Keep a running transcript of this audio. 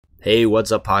Hey,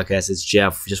 what's up, podcast? It's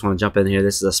Jeff. Just want to jump in here.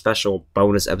 This is a special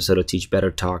bonus episode of Teach Better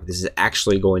Talk. This is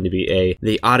actually going to be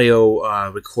the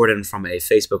audio recorded from a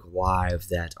Facebook Live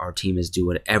that our team is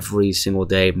doing every single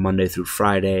day, Monday through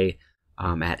Friday,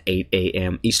 at 8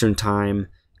 a.m. Eastern Time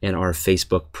in our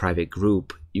Facebook private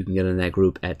group. You can get in that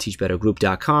group at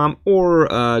teachbettergroup.com or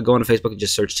go on to Facebook and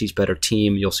just search Teach Better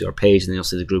Team. You'll see our page and then you'll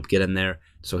see the group. Get in there.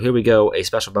 So here we go, a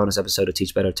special bonus episode of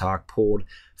Teach Better Talk pulled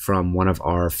from one of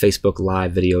our Facebook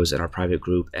Live videos in our private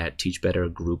group at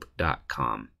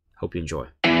teachbettergroup.com. Hope you enjoy.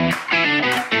 I'm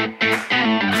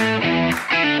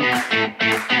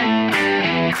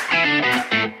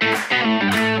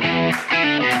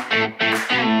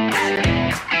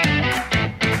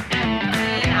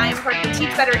part of the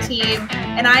Teach Better team,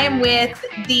 and I am with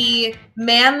the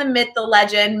man, the myth, the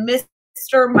legend,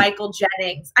 Mr. Michael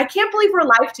Jennings. I can't believe we're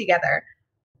live together.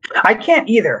 I can't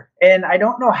either. And I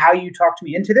don't know how you talked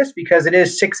me into this because it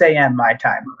is 6 a.m. my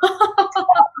time.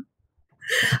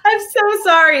 I'm so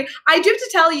sorry. I do have to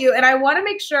tell you, and I want to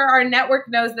make sure our network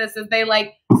knows this as they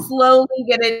slowly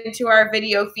get into our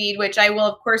video feed, which I will,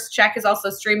 of course, check is also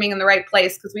streaming in the right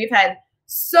place because we've had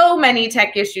so many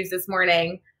tech issues this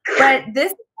morning. But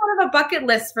this is kind of a bucket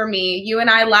list for me, you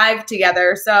and I live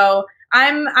together. So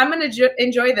I'm going to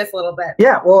enjoy this a little bit.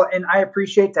 Yeah, well, and I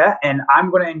appreciate that. And I'm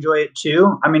going to enjoy it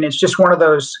too. I mean, it's just one of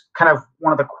those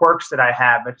one of the quirks that I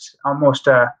have. It's almost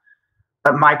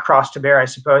my cross to bear, I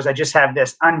suppose. I just have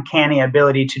this uncanny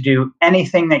ability to do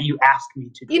anything that you ask me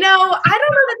to do. You know, I don't know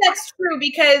that that's true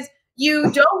because you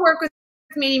don't work with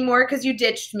me anymore because you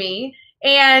ditched me.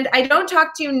 And I don't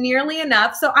talk to you nearly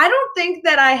enough. So I don't think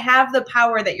that I have the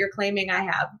power that you're claiming I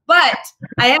have. But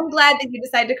I am glad that you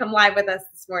decided to come live with us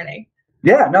this morning.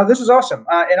 Yeah, no, this is awesome.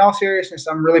 In all seriousness,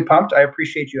 I'm really pumped. I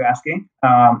appreciate you asking.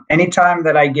 Anytime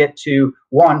that I get to,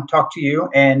 one, talk to you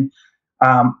and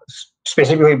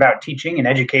specifically about teaching and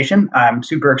education, I'm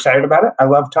super excited about it. I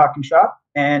love talking shop.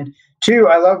 And two,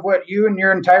 I love what you and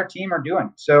your entire team are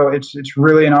doing. So it's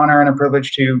really an honor and a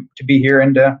privilege to be here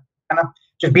and to kind of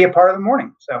just be a part of the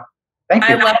morning. So thank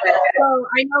you. I love it. So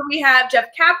I know we have Jeff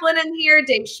Kaplan in here.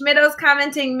 Dave Schmidt's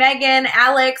commenting. Megan,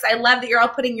 Alex. I love that you're all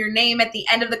putting your name at the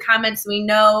end of the comments so we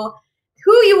know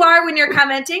who you are when you're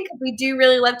commenting because we do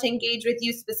really love to engage with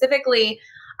you specifically.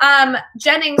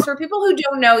 Jennings, for people who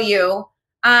don't know you,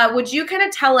 would you kind of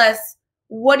tell us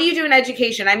what do you do in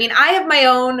education? I mean, I have my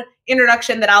own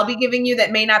introduction that I'll be giving you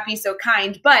that may not be so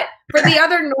kind, but for the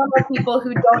other normal people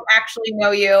who don't actually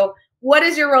know you, what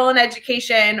is your role in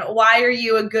education? Why are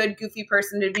you a good, goofy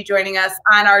person to be joining us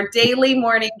on our daily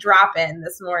morning drop-in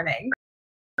this morning?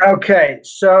 Okay,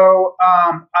 so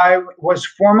I was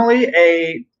formerly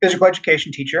a physical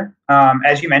education teacher.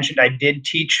 As you mentioned, I did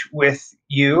teach with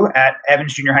you at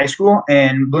Evans Junior High School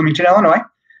in Bloomington, Illinois.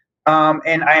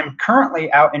 And I am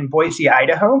currently out in Boise,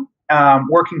 Idaho,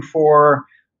 working for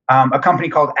a company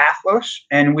called Athlos,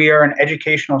 and we are an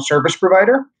educational service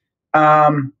provider.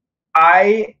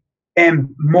 I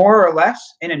am more or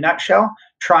less, in a nutshell,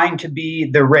 trying to be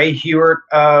the Ray Hewart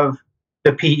of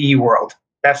the PE world.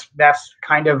 That's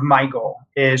kind of my goal.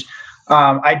 Is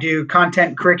I do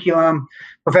content, curriculum,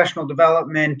 professional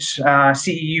development,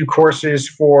 CEU courses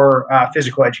for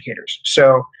physical educators.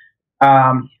 So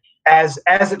as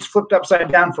it's flipped upside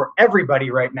down for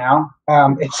everybody right now,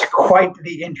 it's quite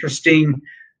the interesting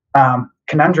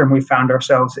conundrum we found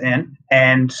ourselves in.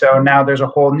 And so now there's a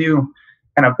whole new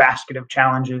kind of basket of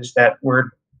challenges that we're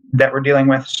dealing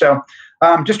with. So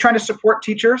just trying to support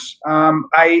teachers. I'm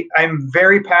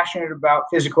very passionate about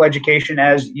physical education,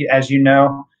 as you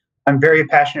know. I'm very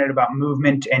passionate about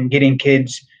movement and getting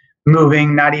kids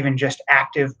moving, not even just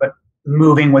active, but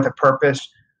moving with a purpose,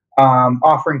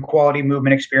 offering quality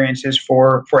movement experiences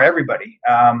for everybody,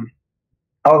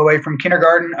 all the way from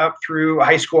kindergarten up through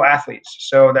high school athletes.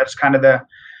 So that's kind of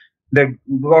the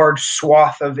large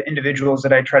swath of individuals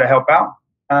that I try to help out.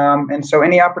 And so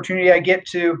any opportunity I get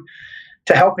to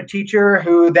help a teacher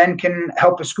who then can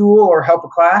help a school or help a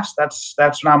class, that's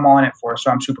what I'm all in it for. So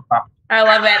I'm super pumped. I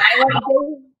love it. I love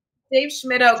Dave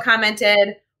Schmidt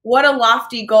commented, what a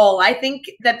lofty goal. I think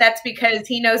that's because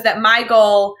he knows that my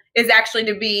goal is actually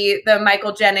to be the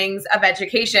Michael Jennings of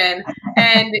education.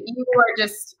 And you are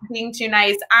just being too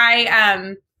nice.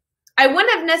 I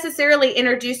wouldn't have necessarily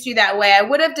introduced you that way. I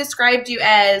would have described you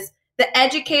as the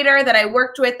educator that I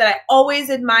worked with, that I always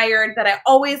admired, that I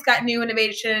always got new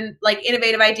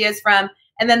innovative ideas from,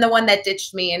 and then the one that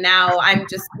ditched me. And now I'm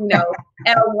just,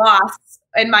 at a loss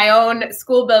in my own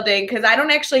school building because I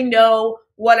don't actually know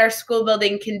what our school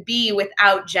building can be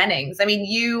without Jennings. I mean,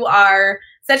 you are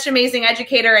such an amazing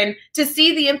educator, and to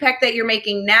see the impact that you're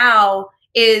making now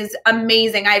is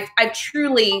amazing. I've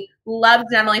truly loved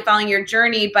not only following your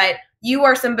journey, but you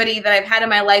are somebody that I've had in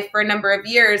my life for a number of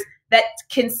years that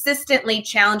consistently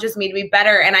challenges me to be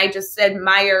better. And I just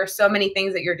admire so many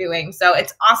things that you're doing. So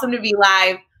it's awesome to be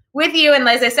live with you. And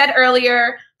as I said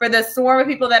earlier, for the swarm of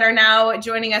people that are now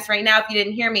joining us right now, if you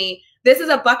didn't hear me, this is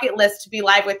a bucket list to be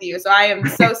live with you. So I am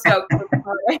so stoked.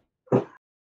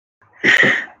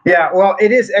 Yeah, well,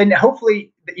 it is. And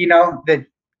hopefully, you know, that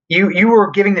you were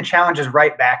giving the challenges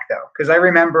right back, though, because I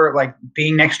remember like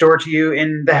being next door to you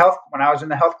in the health, when I was in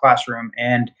the health classroom,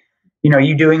 and, you know,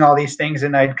 you doing all these things,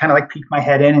 and I'd kind of like peek my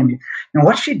head in and,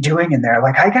 what's she doing in there?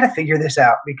 Like, I got to figure this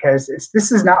out, because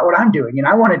this is not what I'm doing, and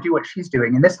I want to do what she's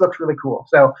doing, and this looks really cool.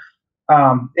 So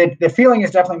the feeling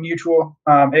is definitely mutual.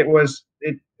 It was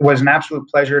an absolute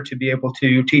pleasure to be able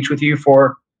to teach with you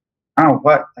for, I don't know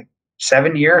what, like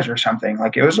 7 years or something.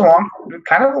 Like, it was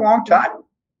kind of a long time.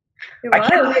 I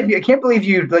can't believe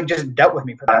you like just dealt with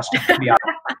me for that, to be honest.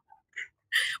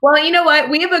 Well, you know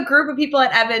what? We have a group of people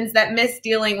at Evans that miss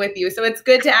dealing with you. So it's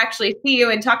good to actually see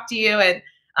you and talk to you. And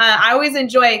I always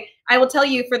enjoy, I will tell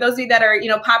you, for those of you that are,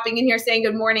 popping in here saying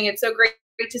good morning, it's so great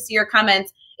to see your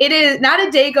comments. It is not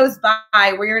a day goes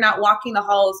by where you're not walking the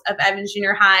halls of Evans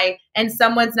Junior High and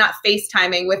someone's not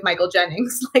FaceTiming with Michael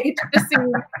Jennings. Like, it just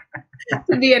seems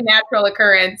to be a natural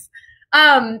occurrence.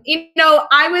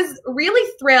 I was really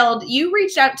thrilled. You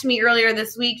reached out to me earlier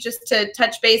this week just to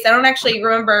touch base. I don't actually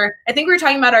remember. I think we were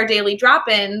talking about our daily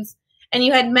drop-ins, and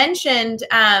you had mentioned,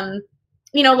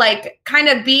 like kind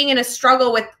of being in a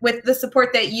struggle with the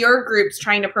support that your group's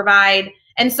trying to provide.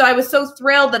 And so I was so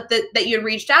thrilled that you had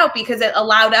reached out, because it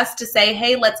allowed us to say,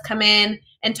 hey, let's come in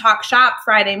and talk shop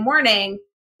Friday morning.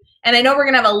 And I know we're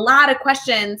going to have a lot of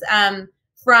questions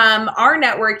from our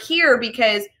network here,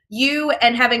 because you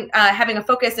and having a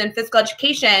focus in physical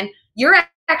education, you're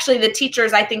actually the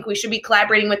teachers I think we should be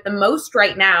collaborating with the most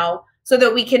right now, so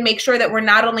that we can make sure that we're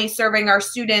not only serving our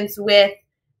students with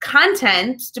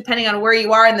content, depending on where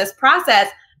you are in this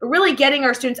process, but really getting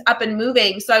our students up and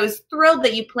moving. So I was thrilled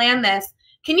that you planned this.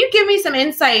 Can you give me some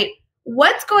insight?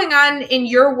 What's going on in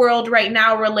your world right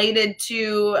now related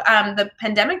to the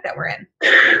pandemic that we're in?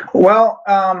 Well,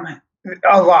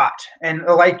 a lot. And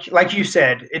like you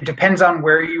said, it depends on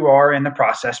where you are in the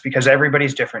process, because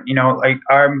everybody's different.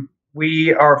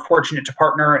 We are fortunate to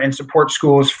partner and support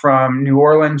schools from New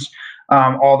Orleans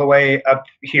all the way up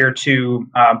here to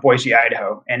Boise,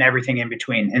 Idaho, and everything in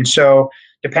between. And so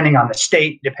depending on the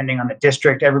state, depending on the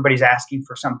district, everybody's asking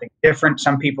for something different.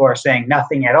 Some people are saying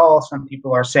nothing at all. Some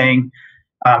people are saying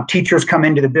teachers come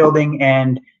into the building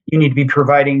and you need to be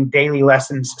providing daily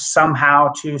lessons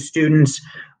somehow to students.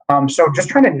 So just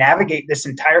trying to navigate this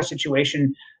entire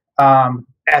situation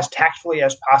as tactfully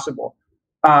as possible.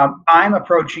 I'm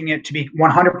approaching it to be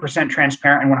 100%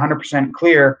 transparent and 100%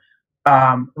 clear,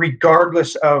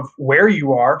 regardless of where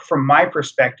you are. From my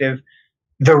perspective,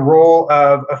 the role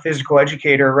of a physical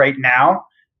educator right now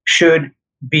should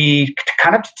be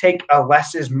kind of to take a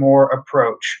less is more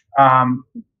approach.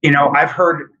 I've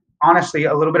heard, honestly,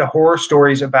 a little bit of horror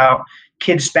stories about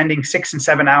kids spending 6 and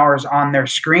 7 hours on their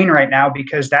screen right now,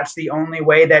 because that's the only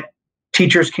way that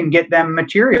teachers can get them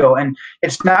material. And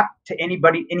it's not to any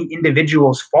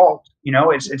individual's fault.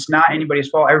 It's not anybody's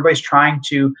fault. Everybody's trying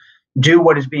to do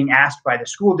what is being asked by the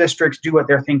school districts, do what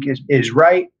they think is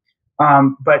right.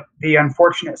 But the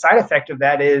unfortunate side effect of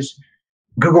that is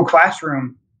Google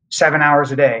Classroom 7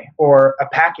 hours a day, or a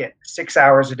Packet 6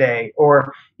 hours a day,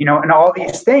 or, and all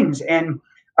these things. And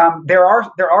there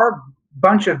are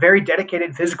bunch of very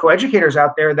dedicated physical educators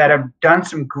out there that have done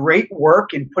some great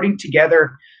work in putting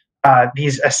together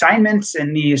these assignments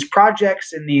and these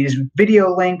projects and these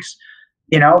video links,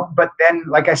 but then,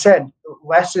 like I said,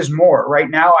 less is more. Right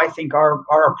now, I think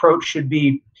our approach should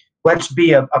be, let's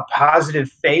be a positive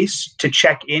face to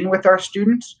check in with our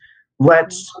students.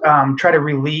 Let's try to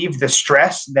relieve the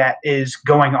stress that is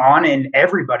going on in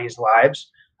everybody's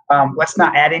lives. Let's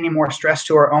not add any more stress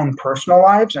to our own personal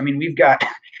lives. I mean, we've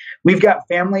got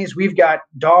families, we've got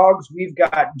dogs, we've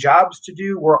got jobs to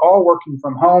do. We're all working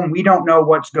from home. We don't know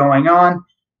what's going on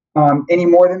any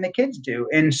more than the kids do.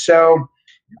 And so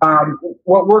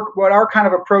what our kind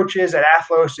of approach is at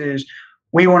Athlos is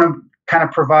we want to kind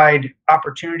of provide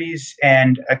opportunities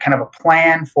and a kind of a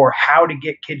plan for how to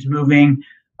get kids moving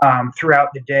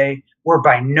throughout the day. We're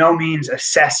by no means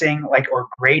assessing or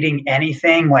grading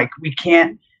anything.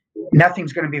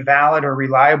 Nothing's going to be valid or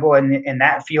reliable in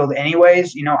that field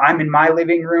anyways. I'm in my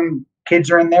living room,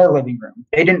 kids are in their living room.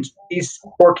 These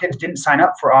poor kids didn't sign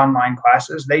up for online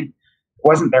classes.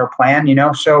 Wasn't their plan,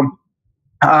 so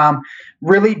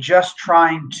really just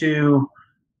trying to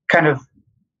kind of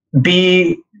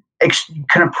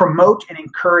promote and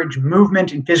encourage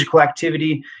movement and physical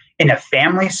activity in a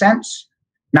family sense,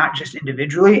 not just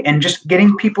individually, and just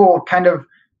getting people kind of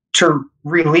to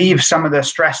relieve some of the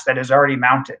stress that is already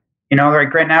mounted. You know,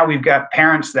 like right now we've got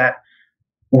parents that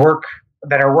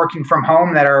are working from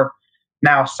home that are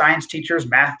now science teachers,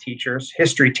 math teachers,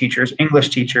 history teachers, English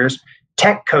teachers,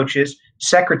 tech coaches,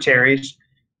 secretaries,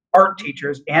 art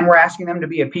teachers, and we're asking them to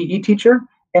be a PE teacher.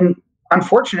 And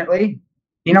unfortunately,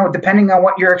 you know, depending on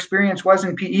what your experience was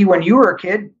in PE when you were a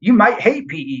kid, you might hate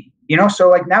PE, you know? So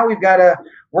like now we've got to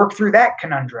work through that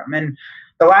conundrum. And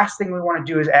the last thing we want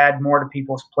to do is add more to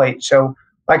people's plate. So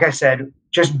like I said,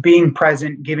 just being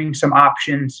present, giving some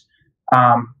options,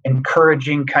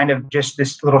 encouraging kind of just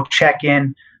this little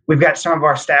check-in. We've got some of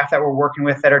our staff that we're working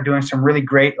with that are doing some really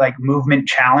great like movement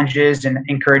challenges and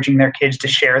encouraging their kids to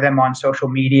share them on social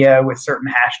media with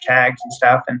certain hashtags and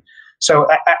stuff. And so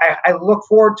I look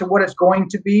forward to what it's going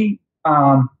to be.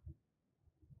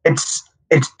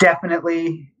 It's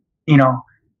definitely, you know,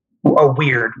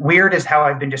 weird is how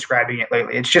I've been describing it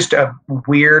lately. It's just a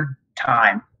weird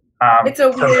time. It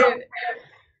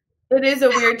is a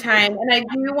weird time. And I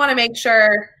do want to make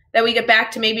sure that we get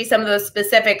back to maybe some of those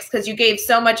specifics, because you gave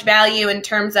so much value in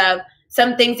terms of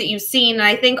some things that you've seen. And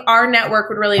I think our network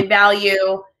would really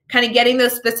value kind of getting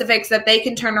those specifics that they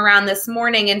can turn around this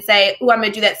morning and say, oh, I'm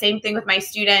going to do that same thing with my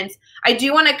students. I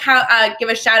do want to give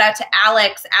a shout out to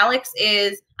Alex. Alex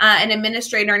is an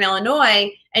administrator in Illinois,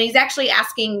 and he's actually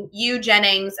asking you,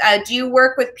 Jennings, do you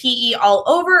work with PE all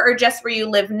over or just where you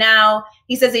live now?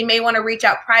 He says he may want to reach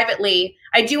out privately.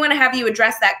 I do want to have you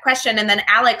address that question. And then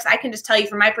Alex, I can just tell you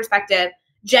from my perspective,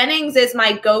 Jennings is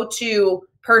my go-to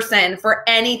person for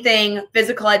anything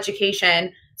physical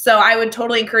education. So I would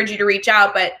totally encourage you to reach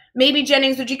out. But maybe,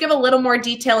 Jennings, would you give a little more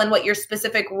detail in what your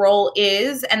specific role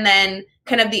is, and then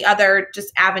kind of the other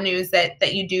just avenues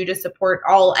that you do to support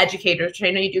all educators, which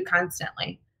I know you do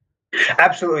constantly?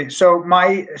 Absolutely. So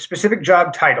my specific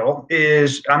job title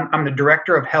is I'm the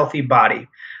director of Healthy Body.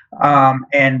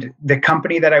 And the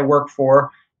company that I work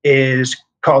for is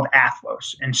called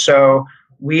Athlos. And so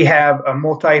we have a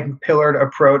multi-pillared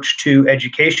approach to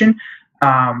education,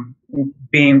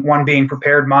 being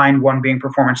prepared mind, one being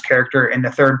performance character, and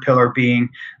the third pillar being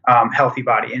healthy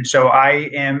body. And so I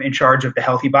am in charge of the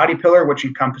healthy body pillar, which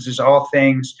encompasses all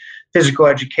things physical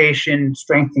education,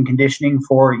 strength and conditioning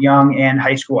for young and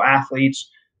high school athletes,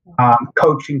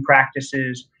 coaching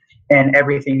practices, and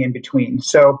everything in between.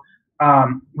 So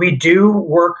we do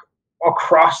work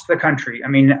across the country. I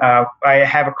mean, I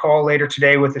have a call later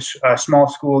today with a small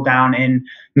school down in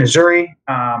Missouri.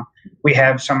 We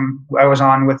have I was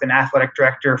on with an athletic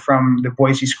director from the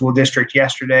Boise School District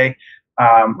yesterday.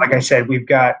 Like I said, we've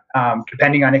got,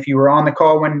 depending on if you were on the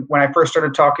call when I first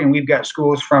started talking, we've got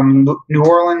schools from New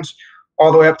Orleans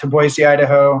all the way up to Boise,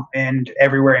 Idaho, and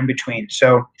everywhere in between.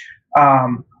 So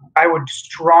I would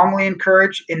strongly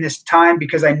encourage in this time,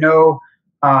 because I know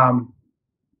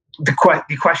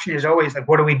the question is always like,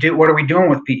 what do we do? What are we doing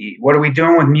with PE? What are we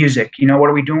doing with music? You know, what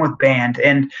are we doing with band?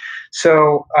 And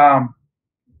so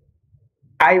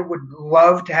I would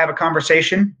love to have a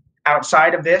conversation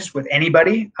outside of this with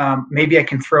anybody. Maybe I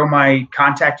can throw my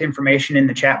contact information in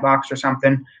the chat box or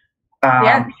something.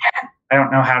 Yeah. I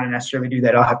don't know how to necessarily do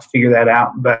that. I'll have to figure that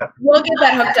out, but we'll get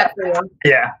that hooked up for you.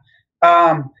 Yeah.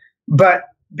 But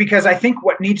because I think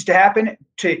what needs to happen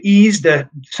to ease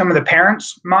some of the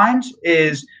parents' minds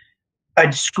is a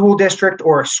school district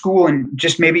or a school, and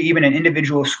just maybe even an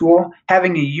individual school,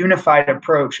 having a unified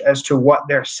approach as to what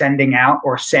they're sending out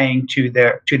or saying to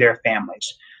their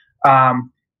families.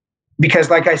 Because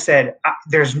like I said,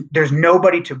 there's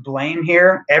nobody to blame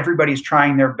here. Everybody's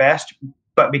trying their best.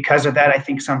 But because of that, I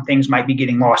think some things might be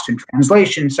getting lost in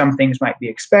translation. Some things might be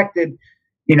expected,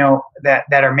 you know, that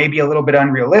are maybe a little bit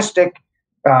unrealistic.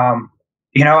 You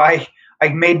know, I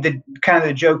made the kind of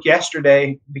the joke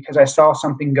yesterday because I saw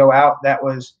something go out that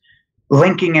was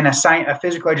linking a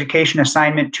physical education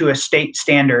assignment to a state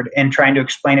standard and trying to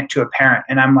explain it to a parent.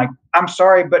 And I'm like, I'm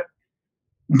sorry, but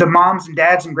the moms and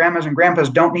dads and grandmas and grandpas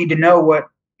don't need to know what,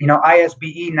 you know,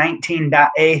 ISBE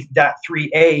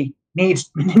 19.A.3a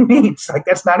needs. Like,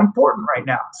 that's not important right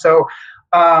now. So,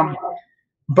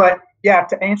 but yeah,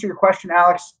 to answer your question,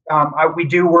 Alex, we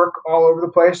do work all over the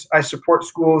place. I support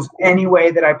schools any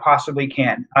way that I possibly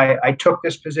can. I took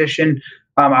this position.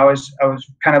 I was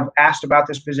kind of asked about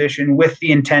this position with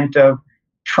the intent of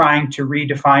trying to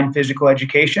redefine physical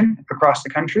education across the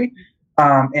country,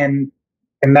 and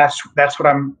that's what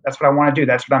I want to do.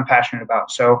 That's what I'm passionate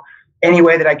about. So any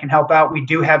way that I can help out, we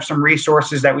do have some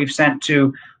resources that we've sent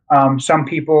to some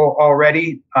people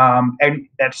already, and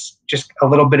that's just a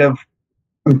little bit of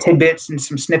some tidbits and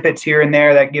some snippets here and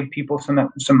there that give people some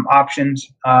options.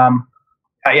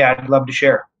 Yeah, I'd love to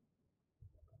share.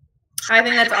 I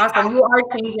think that's awesome.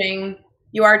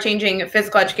 You are changing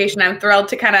physical education. I'm thrilled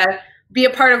to kind of be a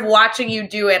part of watching you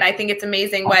do it. I think it's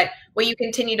amazing what you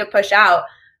continue to push out.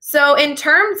 So in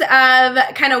terms of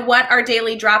kind of what our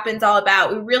daily drop-in's all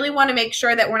about, we really want to make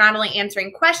sure that we're not only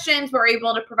answering questions, but we're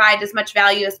able to provide as much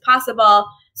value as possible.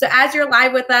 So as you're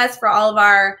live with us for all of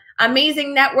our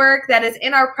amazing network that is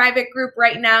in our private group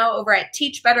right now over at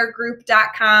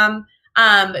teachbettergroup.com,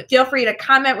 feel free to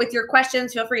comment with your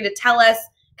questions. Feel free to tell us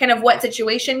kind of what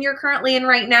situation you're currently in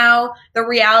right now. The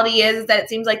reality is that it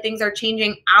seems like things are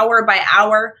changing hour by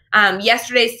hour.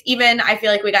 Yesterday, even, I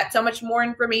feel like we got so much more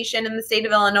information in the state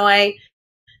of Illinois.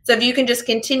 So if you can just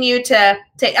continue to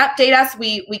update us,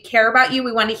 we care about you.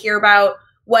 We want to hear about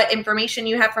what information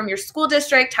you have from your school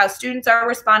district, how students are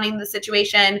responding to the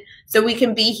situation, so we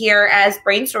can be here as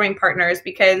brainstorming partners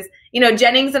because,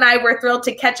 Jennings and I were thrilled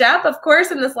to catch up, of course,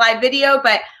 in this live video,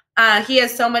 but he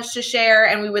has so much to share,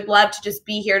 and we would love to just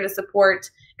be here to support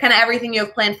kind of everything you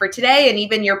have planned for today and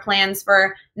even your plans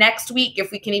for next week,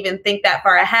 if we can even think that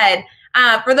far ahead.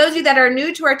 For those of you that are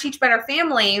new to our Teach Better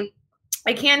family,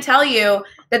 I can tell you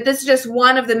that this is just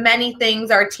one of the many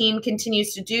things our team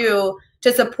continues to do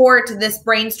to support this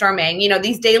brainstorming.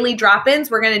 These daily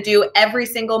drop-ins we're going to do every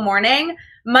single morning,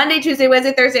 Monday, Tuesday,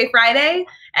 Wednesday, Thursday, Friday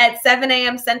at 7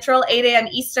 a.m. Central, 8 a.m.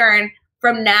 Eastern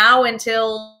from now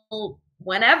until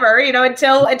whenever,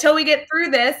 until we get through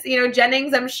this.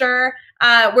 Jennings, I'm sure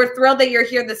we're thrilled that you're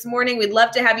here this morning. We'd love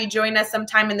to have you join us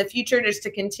sometime in the future just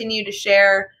to continue to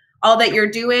share all that you're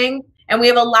doing. And we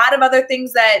have a lot of other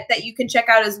things that you can check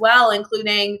out as well,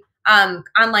 including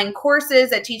online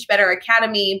courses at Teach Better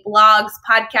Academy, blogs,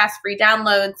 podcasts, free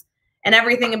downloads, and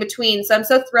everything in between. So I'm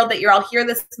so thrilled that you're all here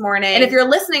this morning. And if you're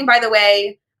listening, by the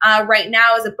way, right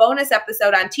now as a bonus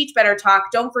episode on Teach Better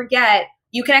Talk, don't forget,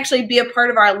 you can actually be a part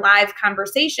of our live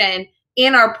conversation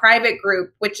in our private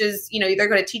group, which is, either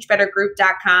go to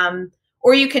teachbettergroup.com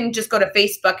or you can just go to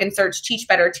Facebook and search Teach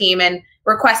Better Team and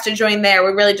request to join there.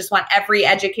 We really just want every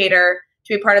educator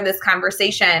to be part of this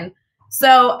conversation.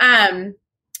 So,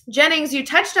 Jennings, you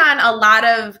touched on a lot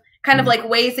of kind of like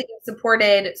ways that you've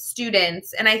supported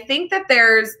students. And I think that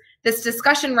there's this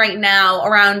discussion right now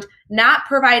around not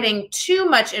providing too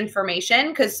much information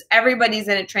because everybody's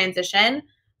in a transition,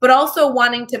 but also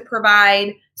wanting to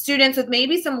provide students with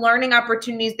maybe some learning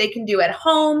opportunities they can do at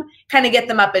home, kind of get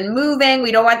them up and moving.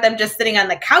 We don't want them just sitting on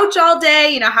the couch all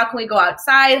day. How can we go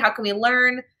outside? How can we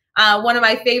learn? One of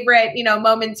my favorite,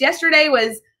 moments yesterday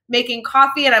was making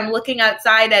coffee, and I'm looking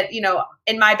outside at,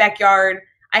 in my backyard,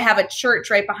 I have a church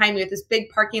right behind me with this big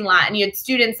parking lot, and you had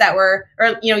students that were,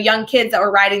 or, young kids that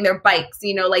were riding their bikes,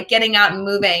 like getting out and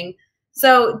moving.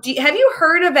 So have you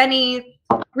heard of any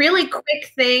really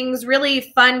quick things, really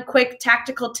fun, quick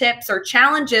tactical tips or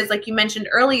challenges, like you mentioned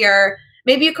earlier,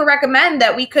 maybe you could recommend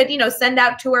that we could, send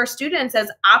out to our students as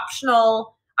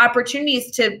optional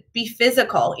opportunities to be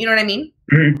physical? You know what I mean?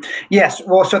 Mm-hmm. Yes.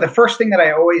 Well, so the first thing that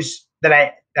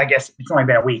I guess it's only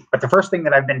been a week, but the first thing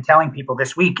that I've been telling people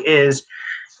this week is,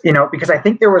 because I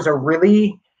think there was a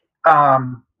really,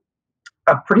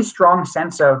 a pretty strong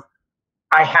sense of,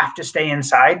 I have to stay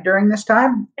inside during this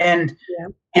time. And,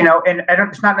 and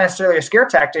it's not necessarily a scare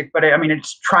tactic, but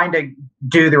it's trying to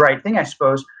do the right thing, I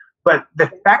suppose. But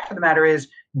the fact of the matter is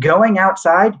going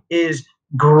outside is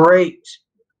great.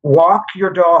 Walk your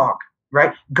dog,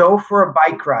 right? Go for a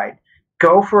bike ride.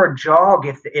 Go for a jog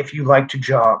if you like to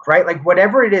jog, right? Like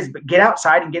whatever it is, but get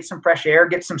outside and get some fresh air,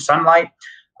 get some sunlight.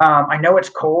 I know it's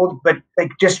cold, but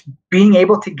like just being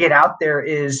able to get out there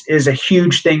is a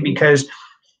huge thing because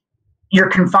you're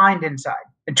confined inside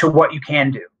to what you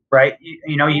can do, right?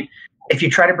 If you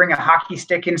try to bring a hockey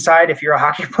stick inside, if you're a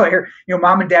hockey player,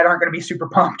 mom and dad aren't going to be super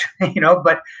pumped,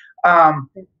 but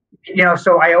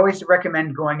so I always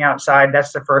recommend going outside.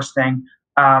 That's the first thing.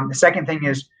 The second thing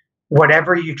is,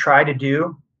 whatever you try to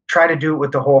do it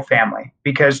with the whole family,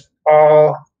 because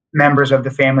all members of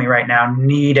the family right now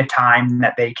need a time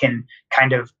that they can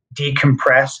kind of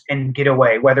decompress and get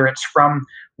away, whether it's from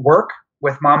work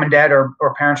with mom and dad or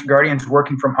parents and guardians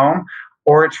working from home,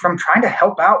 or it's from trying to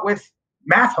help out with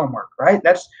math homework, right?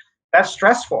 That's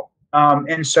stressful.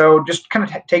 And so just kind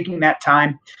of taking that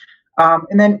time.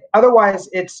 And then otherwise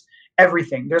it's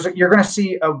everything. You're going to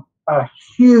see a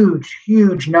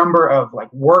huge number of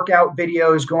like workout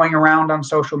videos going around on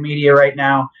social media right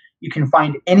now. You can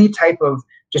find any type of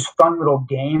just fun little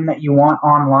game that you want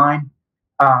online.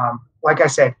 Like I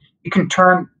said, you can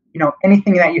turn,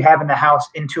 anything that you have in the house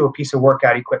into a piece of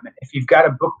workout equipment. If you've got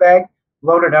a book bag,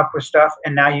 load it up with stuff,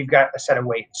 and now you've got a set of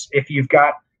weights. If you've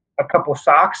got a couple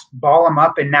socks, ball them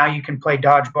up, and now you can play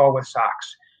dodgeball with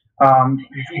socks.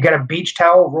 If you got a beach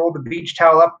towel, roll the beach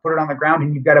towel up, put it on the ground,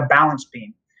 and you've got a balance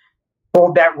beam.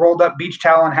 fold that rolled up beach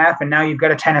towel in half, and now you've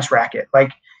got a tennis racket.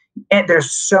 Like, and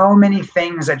there's so many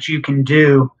things that you can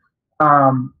do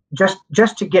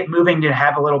just to get moving, to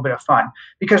have a little bit of fun.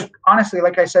 Because honestly,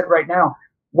 like I said right now,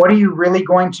 what are you really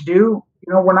going to do?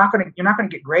 You know, you're not going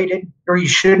to get graded, or you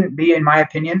shouldn't be, in my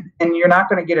opinion, and you're not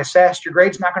going to get assessed. Your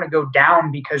grade's not going to go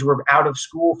down because we're out of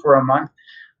school for a month.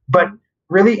 But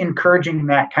really encouraging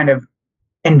that kind of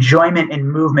enjoyment and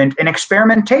movement and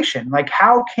experimentation. Like,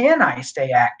 how can I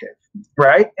stay active,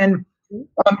 right? And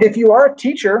if you are a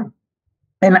teacher,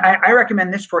 and I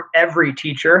recommend this for every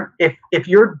teacher, if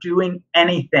you're doing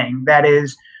anything that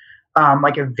is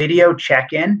like a video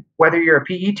check-in, whether you're a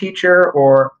PE teacher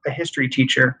or a history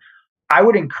teacher, I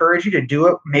would encourage you to do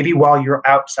it maybe while you're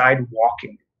outside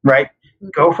walking, right?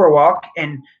 Go for a walk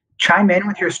and chime in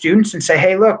with your students and say,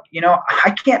 hey, look, you know, I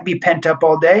can't be pent up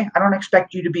all day. I don't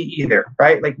expect you to be either,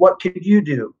 right? Like, what could you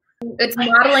do? It's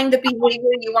modeling the behavior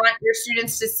you want your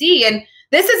students to see. And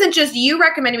this isn't just you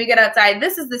recommending we get outside.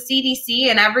 This is the CDC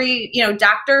and every, you know,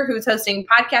 doctor who's hosting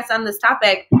podcasts on this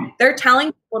topic. They're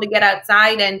telling people to get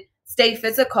outside and stay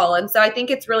physical. And so I think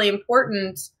it's really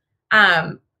important.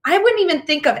 I wouldn't even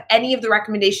think of any of the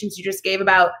recommendations you just gave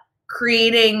about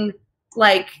creating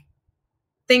like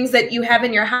things that you have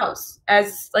in your house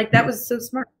as like, that was so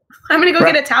smart. I'm going to go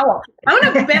get a towel. I want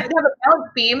to have a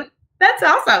balance beam. That's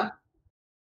awesome.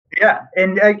 Yeah.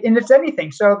 And it's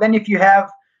anything. So then if you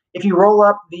roll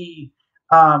up the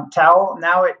towel,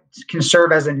 now it can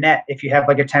serve as a net if you have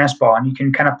like a tennis ball, and you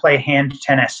can kind of play hand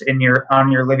tennis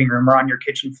on your living room or on your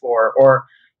kitchen floor, or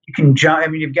you can jump. I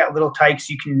mean, you've got little tykes,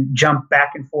 you can jump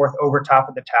back and forth over top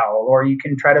of the towel, or you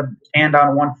can try to stand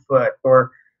on one foot,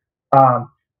 or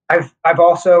I've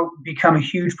also become a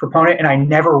huge proponent, and I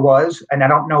never was, and I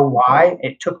don't know why.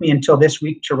 It took me until this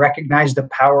week to recognize the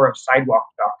power of sidewalk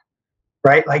chalk,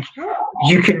 right? Like,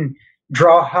 you can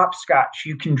draw hopscotch,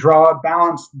 you can draw a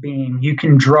balance beam, you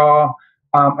can draw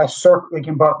a circle, you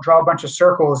can draw a bunch of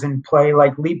circles and play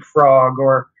like leapfrog,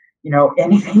 or, you know,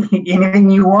 anything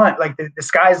you want. Like, the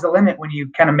sky's the limit when you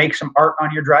kind of make some art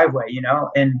on your driveway, you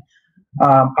know, and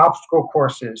obstacle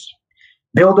courses.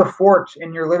 Build a fort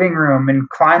in your living room and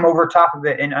climb over top of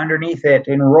it and underneath it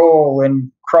and roll and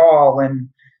crawl and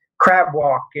crab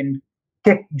walk and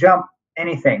kick, jump,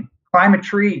 anything. Climb a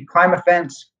tree, climb a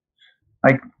fence.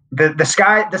 Like, the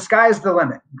sky is the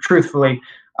limit, truthfully.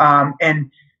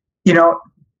 And, you know,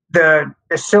 the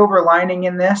silver lining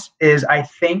in this is, I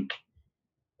think,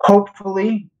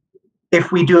 hopefully,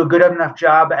 if we do a good enough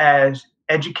job as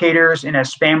educators and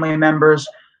as family members,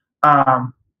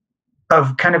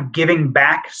 of kind of giving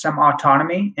back some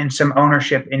autonomy and some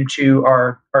ownership into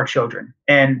our children.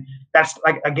 And that's,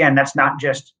 like, again, that's not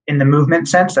just in the movement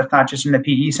sense, that's not just in the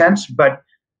PE sense, but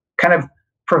kind of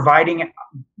providing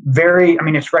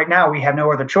it's right now, we have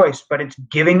no other choice, but it's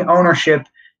giving ownership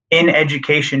in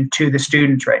education to the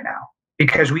students right now,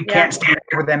 because we can't stand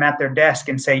over them at their desk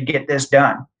and say, get this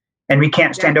done. And we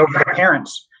can't stand over the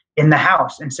parents in the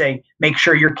house and say, make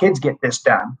sure your kids get this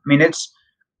done. I mean, it's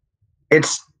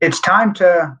time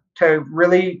to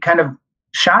really kind of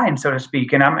shine, so to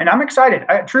speak. And I'm excited.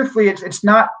 Truthfully, it's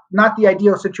not the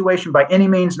ideal situation by any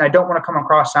means, and I don't want to come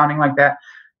across sounding like that,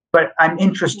 but I'm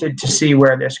interested to see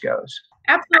where this goes.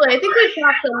 Absolutely. I think we've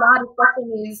talked a lot,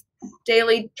 especially in these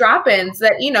daily drop-ins,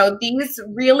 that, you know, these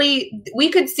really, we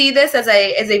could see this as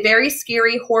a very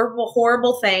scary,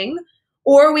 horrible thing,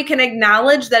 or we can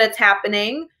acknowledge that it's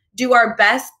happening, do our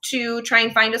best to try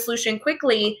and find a solution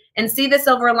quickly, and see the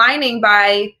silver lining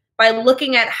by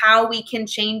looking at how we can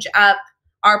change up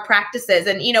our practices.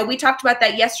 And, you know, we talked about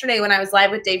that yesterday when I was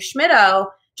live with Dave Schmittou,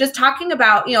 just talking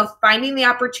about, you know, finding the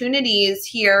opportunities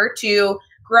here to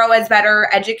grow as better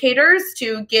educators,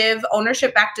 to give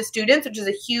ownership back to students, which is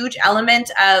a huge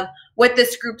element of what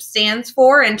this group stands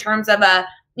for in terms of a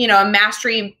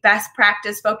mastery best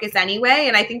practice focus anyway.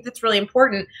 And I think that's really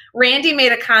important. Randy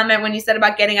made a comment when you said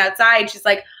about getting outside. She's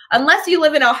like, unless you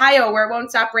live in Ohio where it won't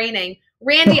stop raining.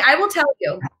 Randy, I will tell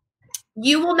you,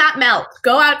 you will not melt.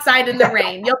 Go outside in the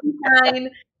rain. You'll be fine.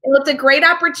 It's a great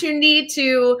opportunity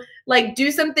to like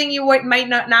do something you might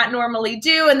not normally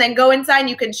do, and then go inside and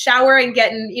you can shower and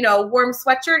get in, you know, a warm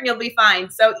sweatshirt and you'll be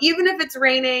fine. So even if it's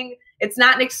raining, it's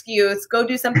not an excuse. Go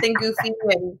do something goofy,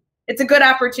 and it's a good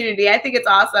opportunity. I think it's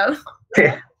awesome.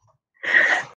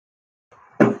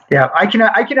 Yeah, I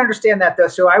can understand that though.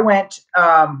 So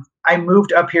I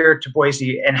moved up here to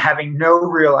Boise and having no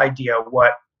real idea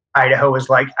what Idaho was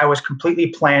like. I was completely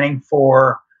planning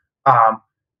for,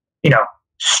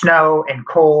 snow and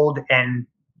cold and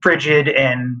frigid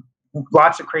and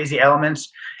lots of crazy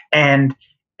elements. And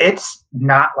it's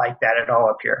not like that at all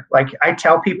up here. Like, I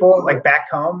tell people like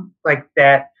back home, like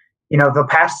that, you know, the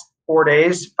past 4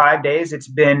 days, 5 days, it's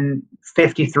been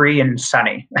 53 and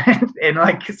sunny. And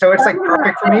like, so it's like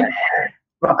perfect for me.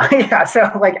 Well, yeah. So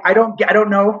like, I don't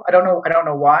know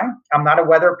why. I'm not a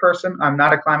weather person. I'm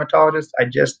not a climatologist.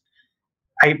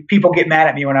 People get mad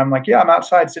at me when I'm like, yeah, I'm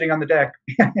outside sitting on the deck.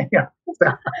 Yeah.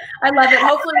 So. I love it.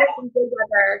 Hopefully there's some good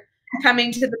weather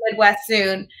coming to the Midwest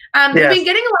soon. Yes. We've been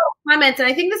getting a lot of comments, and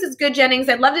I think this is good, Jennings.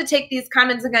 I'd love to take these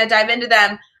comments and kind of dive into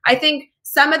them. I think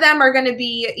some of them are going to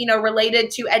be,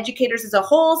 related to educators as a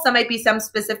whole. Some might be some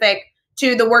specific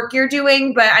to the work you're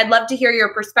doing, but I'd love to hear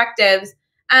your perspectives.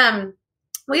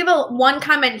 We have one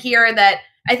comment here that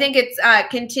I think it's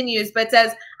continues, but it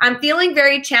says, I'm feeling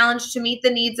very challenged to meet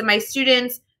the needs of my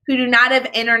students who do not have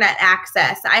internet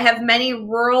access. I have many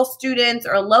rural students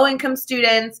or low-income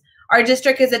students. Our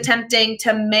district is attempting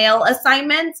to mail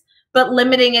assignments, but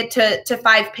limiting it to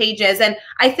 5 pages. And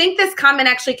I think this comment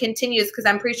actually continues because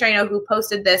I'm pretty sure I know who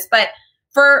posted this. But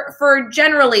for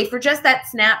generally, for just that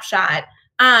snapshot,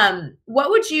 what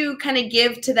would you kind of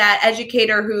give to that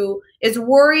educator who is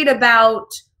worried about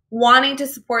wanting to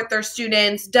support their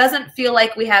students, doesn't feel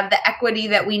like we have the equity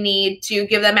that we need to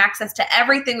give them access to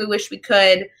everything we wish we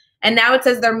could, and now it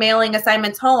says they're mailing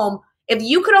assignments home? If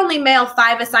you could only mail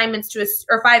 5 assignments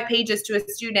or 5 pages to a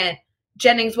student,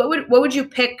 Jennings, what would you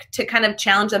pick to kind of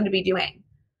challenge them to be doing?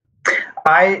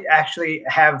 I actually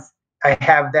have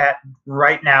that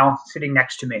right now sitting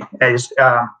next to me.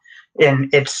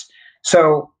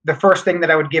 So the first thing that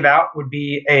I would give out would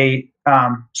be a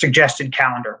suggested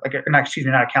calendar, not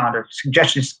a calendar,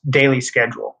 suggested daily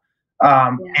schedule.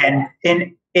 And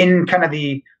in kind of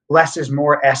the less is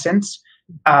more essence,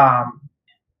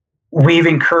 we've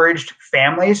encouraged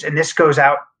families, and this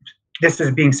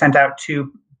is being sent out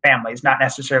to families, not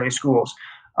necessarily schools,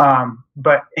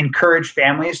 but encourage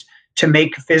families to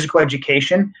make physical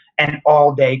education an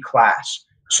all-day class.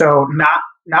 So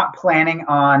not planning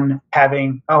on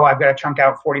having, I've got to chunk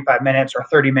out 45 minutes or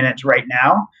 30 minutes right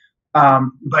now,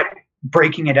 but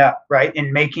breaking it up, right?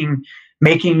 And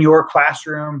making your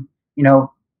classroom,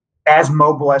 as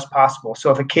mobile as possible.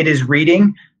 So if a kid is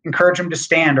reading, encourage them to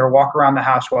stand or walk around the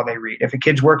house while they read. If a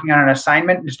kid's working on an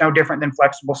assignment, it's no different than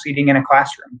flexible seating in a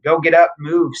classroom. Go get up,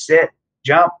 move, sit,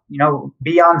 jump,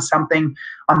 be on something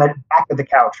on the back of the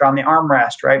couch or on the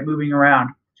armrest, right? Moving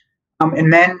around.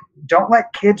 And then don't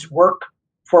let kids work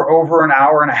for over an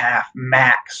hour and a half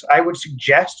max. I would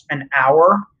suggest an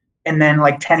hour and then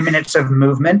like 10 minutes of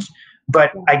movement,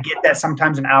 but I get that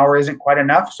sometimes an hour isn't quite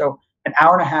enough. So an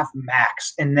hour and a half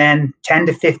max, and then 10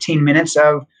 to 15 minutes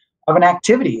of an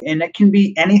activity. And it can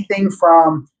be anything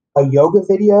from a yoga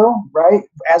video, right,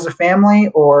 as a family,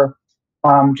 or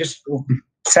just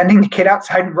sending the kid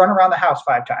outside and run around the house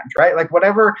 5 times, right? Like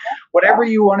whatever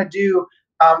you want to do,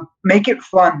 make it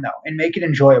fun though, and make it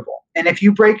enjoyable. And if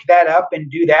you break that up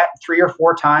and do that 3 or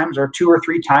 4 times or 2 or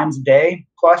 3 times a day,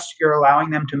 plus you're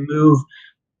allowing them to move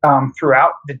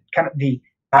throughout the kind of the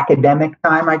academic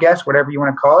time, I guess, whatever you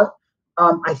want to call it,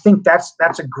 I think that's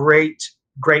a great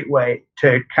way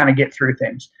to kind of get through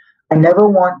things. I never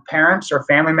want parents or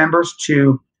family members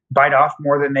to bite off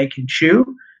more than they can chew.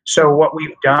 So what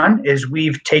we've done is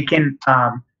we've taken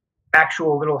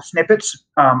actual little snippets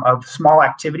of small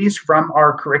activities from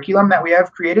our curriculum that we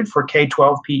have created for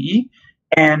K-12 PE,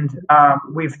 and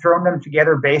we've thrown them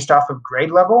together based off of grade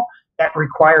level that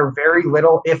require very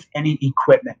little, if any,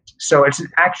 equipment. So it's an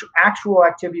actual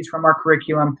activities from our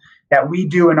curriculum that we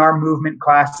do in our movement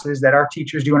classes, that our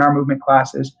teachers do in our movement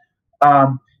classes,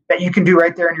 that you can do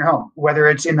right there in your home, whether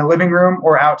it's in the living room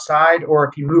or outside, or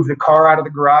if you move the car out of the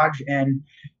garage and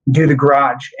do the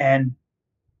garage. And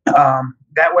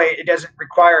that way it doesn't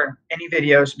require any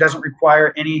videos, it doesn't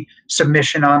require any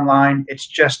submission online. It's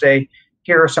just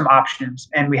here are some options.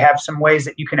 And we have some ways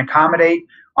that you can accommodate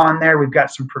on there. We've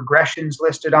got some progressions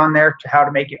listed on there to how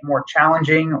to make it more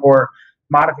challenging, or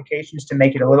modifications to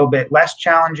make it a little bit less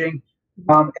challenging.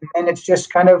 And it's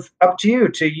just kind of up to you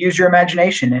to use your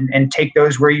imagination and take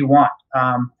those where you want.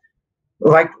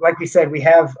 Like we said, we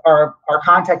have our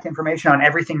contact information on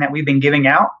everything that we've been giving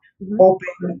out,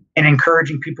 hoping and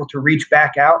encouraging people to reach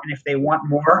back out. And if they want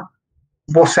more,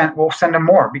 we'll send them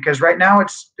more, because right now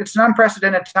it's an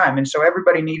unprecedented time. And so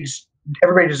everybody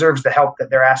deserves the help that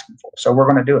they're asking for. So we're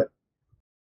going to do it.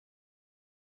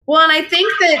 Well, and I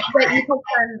think that you touched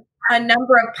on a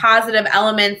number of positive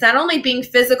elements, not only being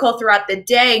physical throughout the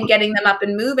day and getting them up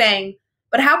and moving,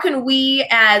 but how can we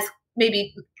as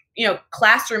maybe,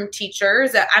 classroom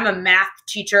teachers, I'm a math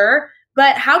teacher,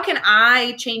 but how can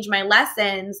I change my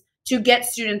lessons to get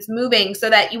students moving so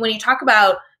that when you talk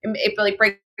about, it really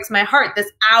breaks my heart,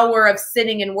 this hour of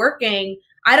sitting and working,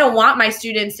 I don't want my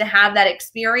students to have that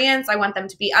experience. I want them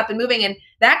to be up and moving. And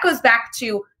that goes back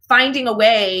to finding a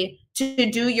way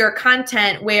to do your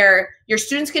content where your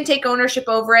students can take ownership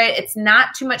over it. It's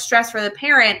not too much stress for the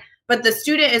parent, but the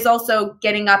student is also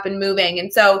getting up and moving.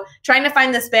 And so trying to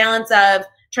find this balance of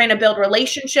trying to build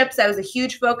relationships. That was a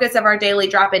huge focus of our daily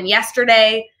drop-in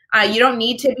yesterday. You don't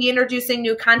need to be introducing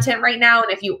new content right now.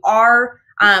 And if you are,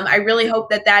 I really hope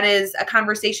that that is a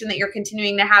conversation that you're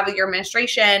continuing to have with your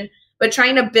administration, but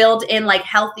trying to build in like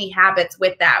healthy habits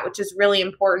with that, which is really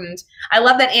important. I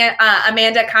love that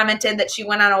Amanda commented that she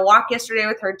went on a walk yesterday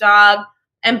with her dog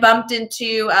and bumped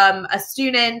into a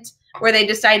student where they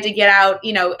decided to get out,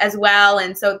 as well.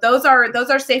 And so those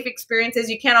are safe experiences.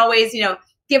 You can't always,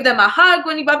 give them a hug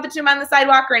when you bump into them on the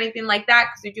sidewalk or anything like that,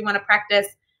 because we do want to practice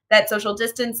that social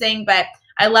distancing. But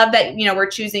I love that, we're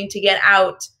choosing to get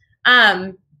out.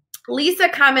 Lisa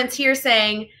comments here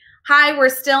saying, hi, we're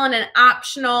still in an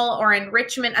optional or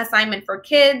enrichment assignment for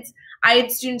kids. I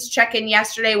had students check in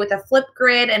yesterday with a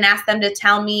Flipgrid and ask them to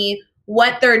tell me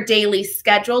what their daily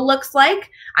schedule looks like.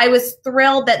 I was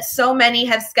thrilled that so many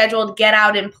have scheduled get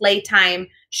out and play time,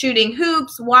 shooting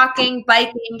hoops, walking,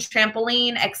 biking,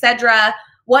 trampoline, etc.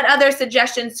 What other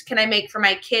suggestions can I make for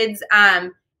my kids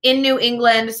in New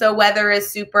England? So weather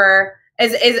is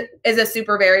a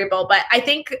super variable, but I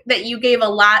think that you gave a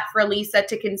lot for Lisa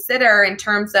to consider in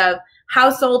terms of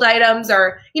household items,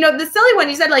 or the silly one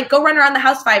you said, like go run around the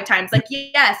house 5 times. Like,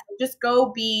 yes, just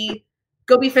go be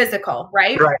physical,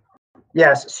 right? Right.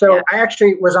 Yes. So yeah. I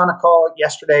actually was on a call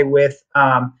yesterday with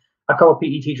a couple of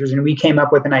PE teachers, and we came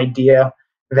up with an idea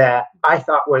that I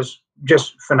thought was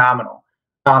just phenomenal.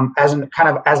 As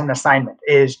an assignment,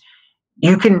 is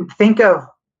you can think of,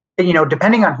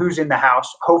 depending on who's in the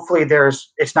house, hopefully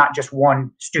it's not just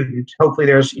one student. Hopefully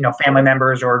there's, family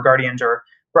members or guardians or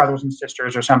brothers and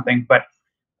sisters or something. But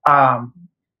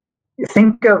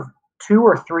think of 2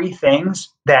 or 3 things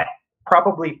that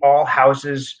probably all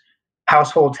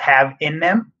households have in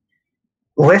them.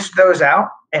 List those out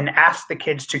and ask the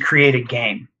kids to create a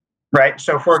game, right?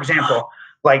 So for example,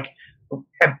 like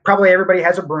probably everybody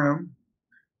has a broom.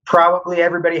 Probably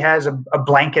everybody has a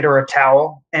blanket or a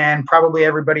towel, and probably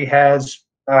everybody has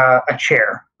a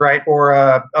chair, right, or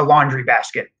a laundry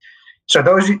basket. So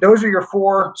those are your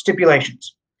 4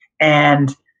 stipulations,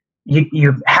 and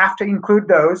you have to include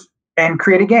those and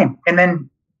create a game, and then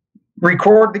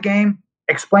record the game,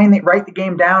 write the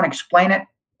game down, explain it,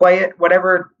 play it,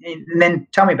 whatever, and then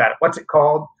tell me about it. What's it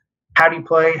called? How do you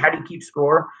play? How do you keep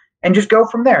score? And just go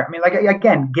from there. I mean, like,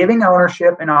 again, giving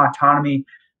ownership and autonomy.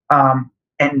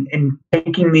 And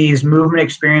taking these movement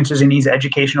experiences and these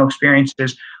educational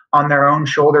experiences on their own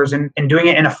shoulders and doing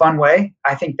it in a fun way,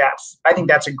 I think that's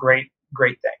a great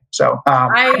thing. So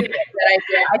I agree with that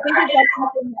idea. I think that's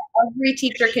something that every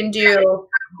teacher can do,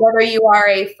 whether you are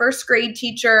a first grade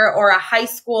teacher or a high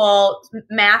school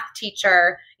math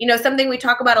teacher. Something we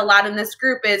talk about a lot in this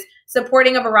group is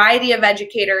supporting a variety of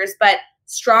educators, but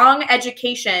strong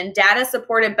education, data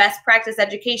supported best practice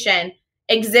education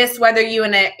exists whether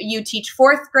you teach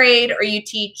 4th grade or you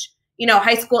teach,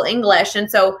 high school English. And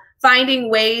so finding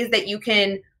ways that you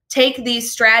can take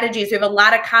these strategies. We have a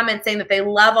lot of comments saying that they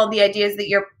love all the ideas that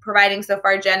you're providing so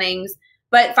far, Jennings,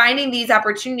 but finding these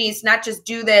opportunities, not just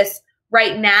do this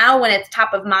right now when it's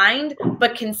top of mind,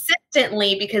 but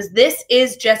consistently, because this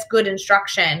is just good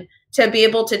instruction to be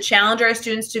able to challenge our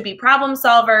students to be problem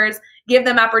solvers, give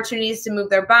them opportunities to move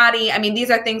their body. I mean, these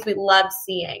are things we love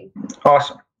seeing.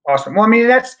 Awesome. Well, I mean,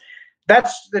 that's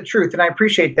the truth. And I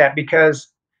appreciate that, because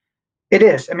it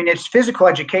is. I mean, it's physical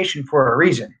education for a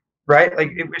reason, right? Like,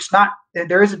 it's not,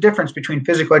 there is a difference between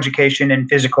physical education and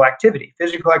physical activity.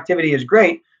 Physical activity is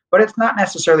great, but it's not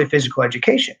necessarily physical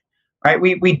education, right?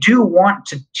 We do want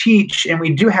to teach, and we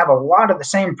do have a lot of the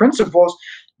same principles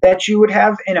that you would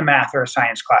have in a math or a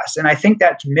science class. And I think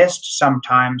that's missed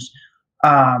sometimes,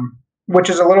 which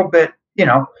is a little bit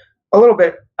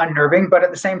unnerving, but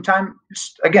at the same time,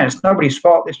 it's nobody's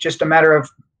fault. It's just a matter of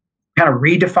kind of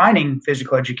redefining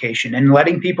physical education and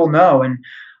letting people know. And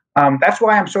that's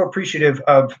why I'm so appreciative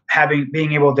of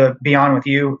being able to be on with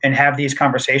you and have these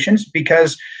conversations,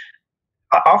 because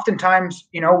oftentimes,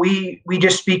 we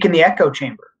just speak in the echo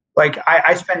chamber. Like,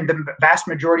 I spend the vast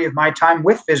majority of my time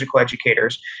with physical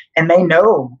educators, and they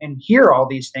know and hear all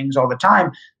these things all the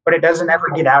time, but it doesn't ever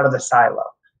get out of the silo.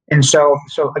 And so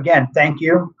again, thank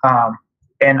you.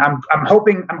 And I'm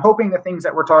hoping the things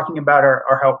that we're talking about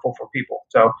are helpful for people.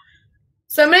 So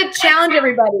I'm going to challenge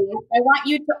everybody. I want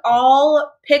you to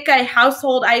all pick a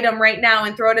household item right now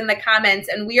and throw it in the comments.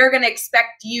 And we are going to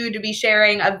expect you to be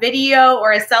sharing a video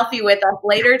or a selfie with us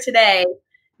later today,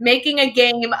 making a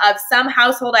game of some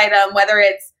household item, whether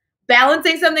it's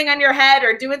balancing something on your head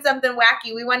or doing something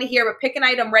wacky, we want to hear, but pick an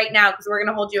item right now because we're going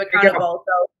to hold you accountable.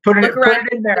 So put it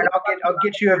in there, and I'll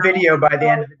get you a video by the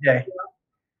end of the day.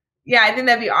 Yeah, I think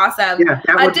that'd be awesome. Yeah,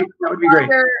 that would be great.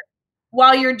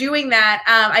 While you're doing that,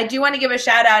 I do want to give a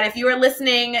shout out. If you are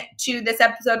listening to this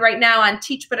episode right now on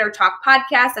Teach Better Talk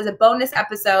podcast as a bonus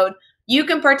episode, you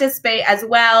can participate as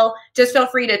well. Just feel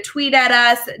free to tweet at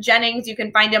us. Jennings, you can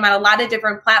find him on a lot of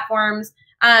different platforms.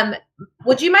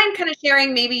 Would you mind kind of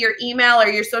sharing maybe your email or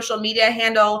your social media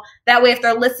handle? That way, if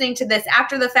they're listening to this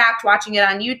after the fact, watching it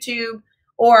on YouTube,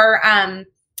 or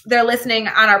they're listening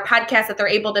on our podcast, that they're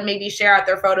able to maybe share out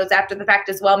their photos after the fact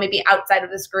as well, maybe outside of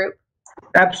this group.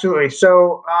 Absolutely.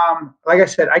 So, like I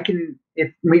said,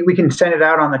 if we can send it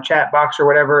out on the chat box or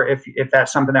whatever, if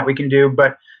that's something that we can do.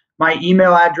 But my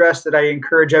email address that I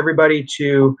encourage everybody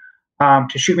to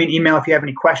shoot me an email if you have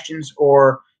any questions,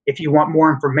 or if you want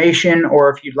more information, or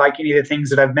if you'd like any of the things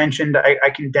that I've mentioned,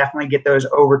 I can definitely get those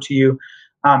over to you.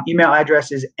 Email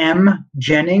address is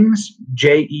mjennings,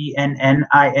 JENNINGS,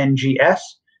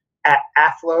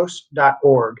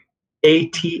 @athlos.org,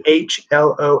 ATHLOS.org.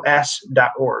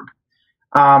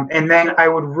 And then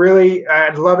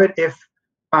I'd love it if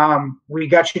we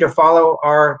got you to follow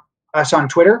us on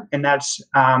Twitter, and that's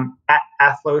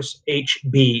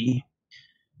 @AthlosHB.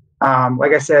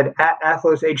 Like I said,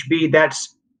 @AthlosHB,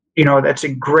 that's a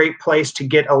great place to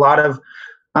get a lot of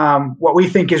what we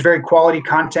think is very quality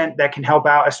content that can help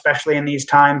out, especially in these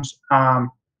times.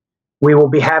 We will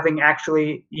be having,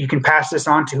 you can pass this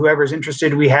on to whoever's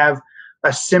interested. We have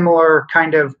a similar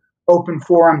kind of open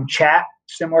forum chat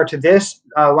similar to this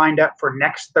lined up for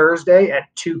next Thursday at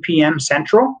 2 p.m.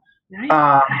 Central.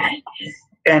 Nice.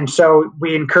 And so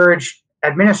we encourage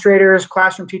administrators,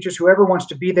 classroom teachers, whoever wants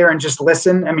to be there and just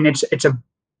listen. I mean, it's a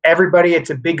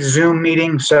big Zoom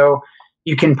meeting, so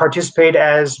you can participate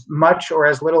as much or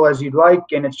as little as you'd like,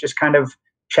 and it's just kind of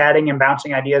chatting and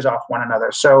bouncing ideas off one another.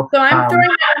 So I'm throwing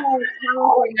out a calendar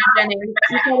right now, Jenny. You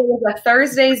said it was a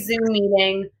Thursday Zoom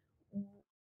meeting.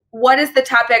 What is the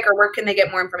topic, or where can they get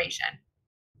more information?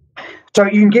 So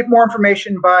you can get more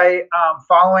information by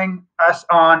following us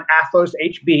on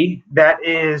AthlosHB. That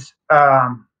is,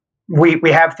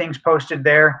 we have things posted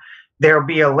there. There'll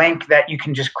be a link that you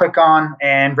can just click on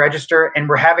and register. And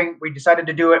we decided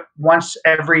to do it once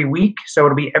every week. So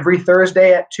it'll be every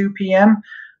Thursday at 2 p.m.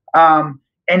 And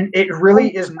it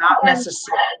really is not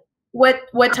necessary.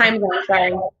 What time zone?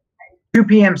 Sorry. 2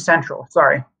 p.m. Central.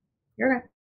 Sorry. You're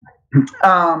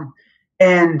right.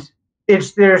 And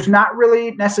there's not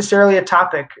really necessarily a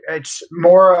topic. It's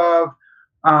more of,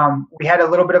 we had a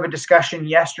little bit of a discussion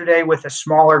yesterday with a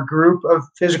smaller group of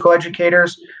physical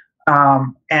educators.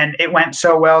 And it went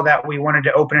so well that we wanted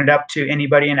to open it up to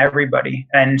anybody and everybody.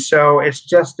 And so it's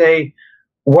just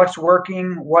what's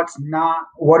working, what's not,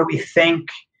 what do we think,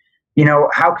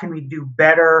 how can we do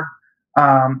better?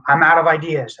 I'm out of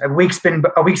ideas. A week's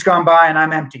gone by and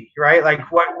I'm empty, right? Like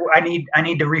what I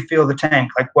need to refill the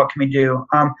tank. Like what can we do?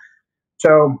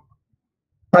 So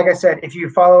like I said, if you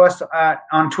follow us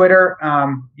on Twitter,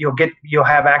 you'll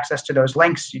have access to those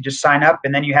links. You just sign up,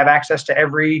 and then you have access to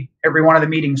every one of the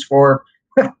meetings for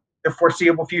the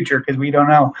foreseeable future, because we don't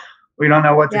know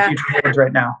what the future holds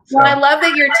right now. So. Well, I love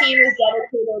that your team is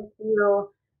dedicated to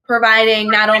providing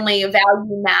not only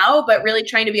value now, but really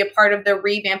trying to be a part of the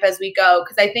revamp as we go.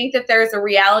 Because I think that there's a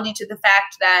reality to the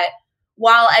fact that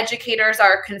while educators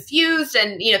are confused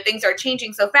and things are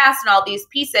changing so fast and all these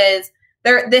pieces,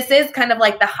 this is kind of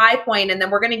like the high point, and then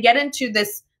we're going to get into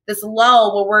this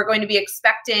lull where we're going to be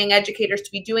expecting educators to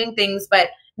be doing things, but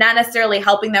not necessarily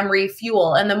helping them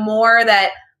refuel. And the more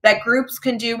that groups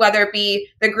can do, whether it be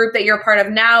the group that you're a part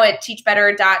of now at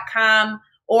teachbetter.com,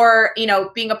 or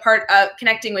being a part of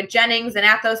connecting with Jennings and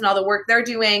Athos and all the work they're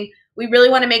doing, we really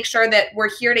want to make sure that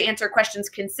we're here to answer questions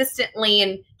consistently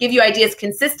and give you ideas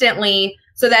consistently,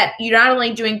 so that you're not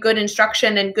only doing good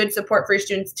instruction and good support for your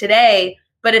students today,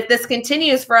 but if this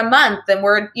continues for a month, then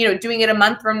we're, doing it a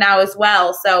month from now as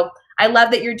well. So I love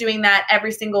that you're doing that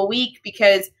every single week,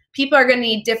 because people are going to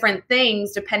need different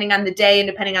things depending on the day and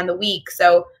depending on the week.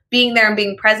 So being there and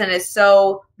being present is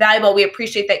so valuable. We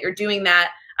appreciate that you're doing that.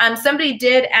 Somebody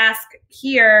did ask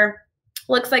here,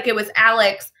 looks like it was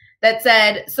Alex, that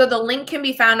said, so the link can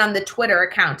be found on the Twitter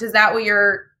account. Is that what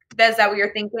you're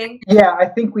thinking? Yeah, I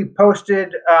think we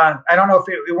posted, I don't know if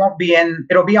it won't be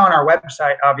it'll be on our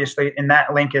website, obviously, and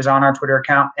that link is on our Twitter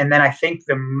account. And then I think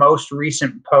the most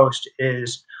recent post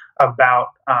is about,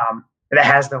 that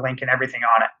has the link and everything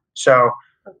on it. So,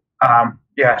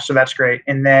 so that's great.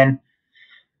 And then,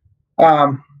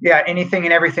 yeah, anything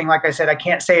and everything. Like I said, I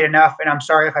can't say it enough, and I'm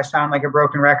sorry if I sound like a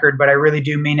broken record, but I really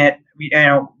do mean it. We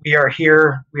are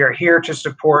here. We are here to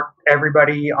support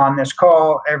everybody on this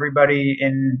call, everybody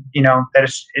in, that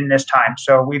is in this time.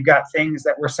 So we've got things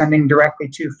that we're sending directly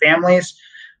to families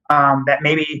that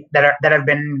have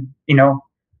been,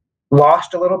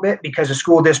 lost a little bit because the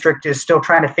school district is still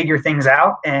trying to figure things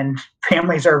out, and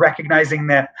families are recognizing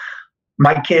that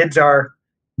my kids are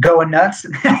going nuts.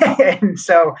 And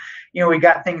so, we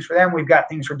got things for them. We've got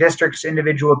things for districts,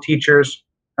 individual teachers.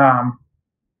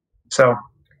 So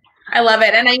I love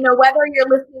it. And I know whether you're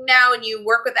listening now and you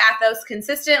work with Athos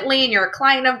consistently and you're a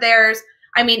client of theirs,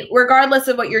 I mean, regardless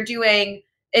of what you're doing,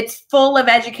 it's full of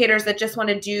educators that just want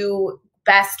to do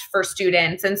best for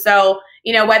students. And so,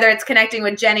 whether it's connecting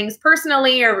with Jennings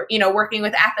personally or, working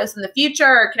with Athos in the future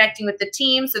or connecting with the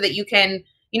team so that you can,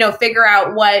 figure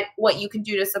out what you can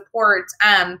do to support.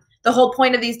 The whole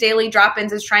point of these daily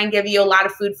drop-ins is try and give you a lot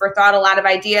of food for thought, a lot of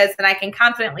ideas. And I can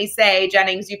confidently say,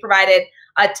 Jennings, you provided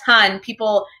a ton.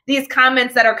 These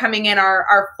comments that are coming in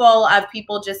are full of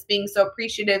people just being so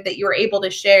appreciative that you were able to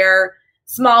share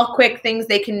small, quick things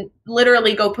they can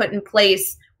literally go put in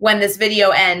place when this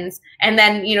video ends. And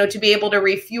then, to be able to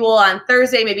refuel on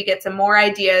Thursday, maybe get some more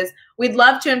ideas. We'd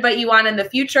love to invite you on in the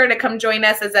future to come join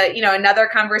us as another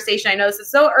conversation. I know this is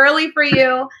so early for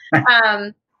you.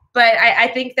 But I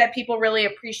think that people really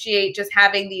appreciate just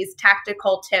having these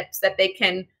tactical tips that they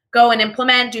can go and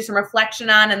implement, do some reflection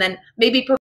on, and then maybe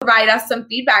provide us some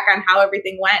feedback on how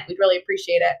everything went. We'd really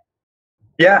appreciate it.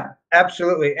 Yeah,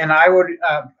 absolutely. And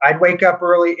I'd wake up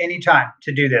early anytime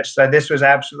to do this. This was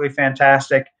absolutely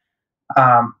fantastic.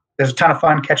 There's a ton of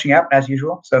fun catching up as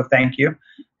usual. So thank you.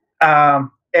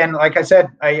 And like I said,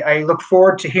 I look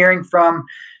forward to hearing from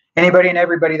anybody and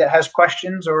everybody that has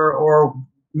questions or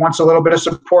wants a little bit of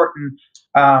support.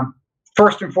 And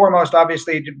first and foremost,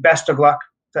 obviously, best of luck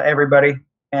to everybody,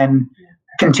 and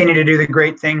continue to do the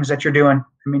great things that you're doing.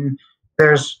 I mean,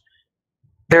 there's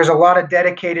a lot of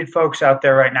dedicated folks out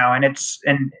there right now,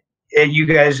 and you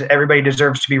guys, everybody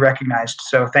deserves to be recognized.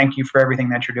 So thank you for everything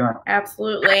that you're doing.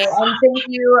 Absolutely. And thank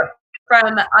you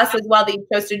from us as well that you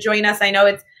chose to join us. I know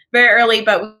it's very early,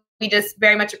 but we just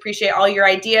very much appreciate all your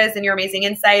ideas and your amazing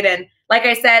insight. And like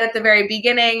I said at the very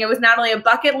beginning, it was not only a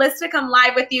bucket list to come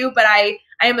live with you, but I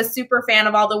am a super fan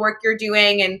of all the work you're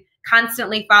doing and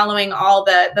constantly following all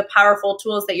the powerful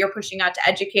tools that you're pushing out to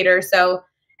educators. So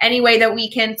any way that we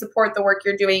can support the work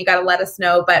you're doing, you got to let us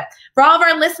know. But for all of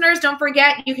our listeners, don't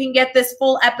forget, you can get this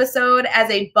full episode as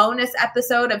a bonus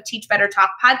episode of Teach Better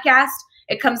Talk podcast.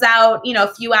 It comes out,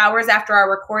 a few hours after our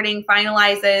recording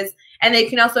finalizes. And they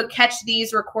can also catch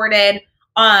these recorded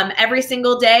every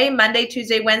single day, Monday,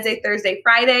 Tuesday, Wednesday, Thursday,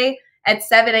 Friday at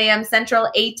 7 a.m. Central,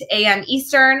 8 a.m.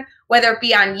 Eastern, whether it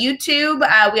be on YouTube.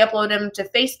 We upload them to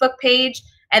Facebook page.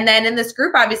 And then in this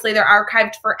group, obviously, they're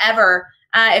archived forever.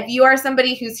 If you are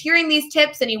somebody who's hearing these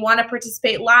tips and you want to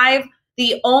participate live,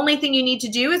 the only thing you need to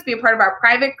do is be a part of our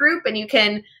private group, and you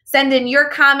can send in your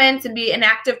comments and be an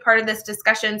active part of this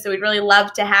discussion. So we'd really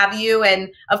love to have you, and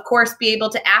of course, be able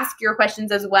to ask your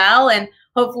questions as well, and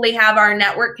hopefully have our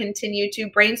network continue to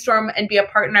brainstorm and be a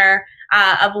partner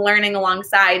of learning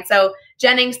alongside. So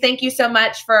Jennings, thank you so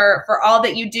much for all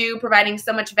that you do, providing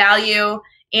so much value.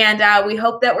 And we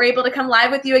hope that we're able to come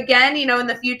live with you again, in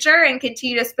the future, and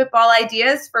continue to spitball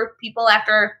ideas for people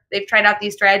after they've tried out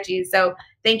these strategies. So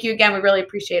thank you again. We really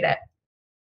appreciate it.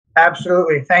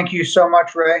 Absolutely. Thank you so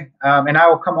much, Ray. And I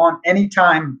will come on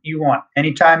anytime you want.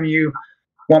 Anytime you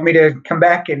want me to come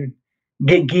back and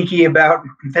get geeky about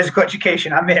physical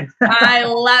education, I'm in. I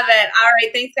love it. All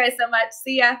right. Thanks, guys, so much.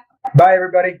 See ya. Bye,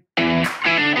 everybody.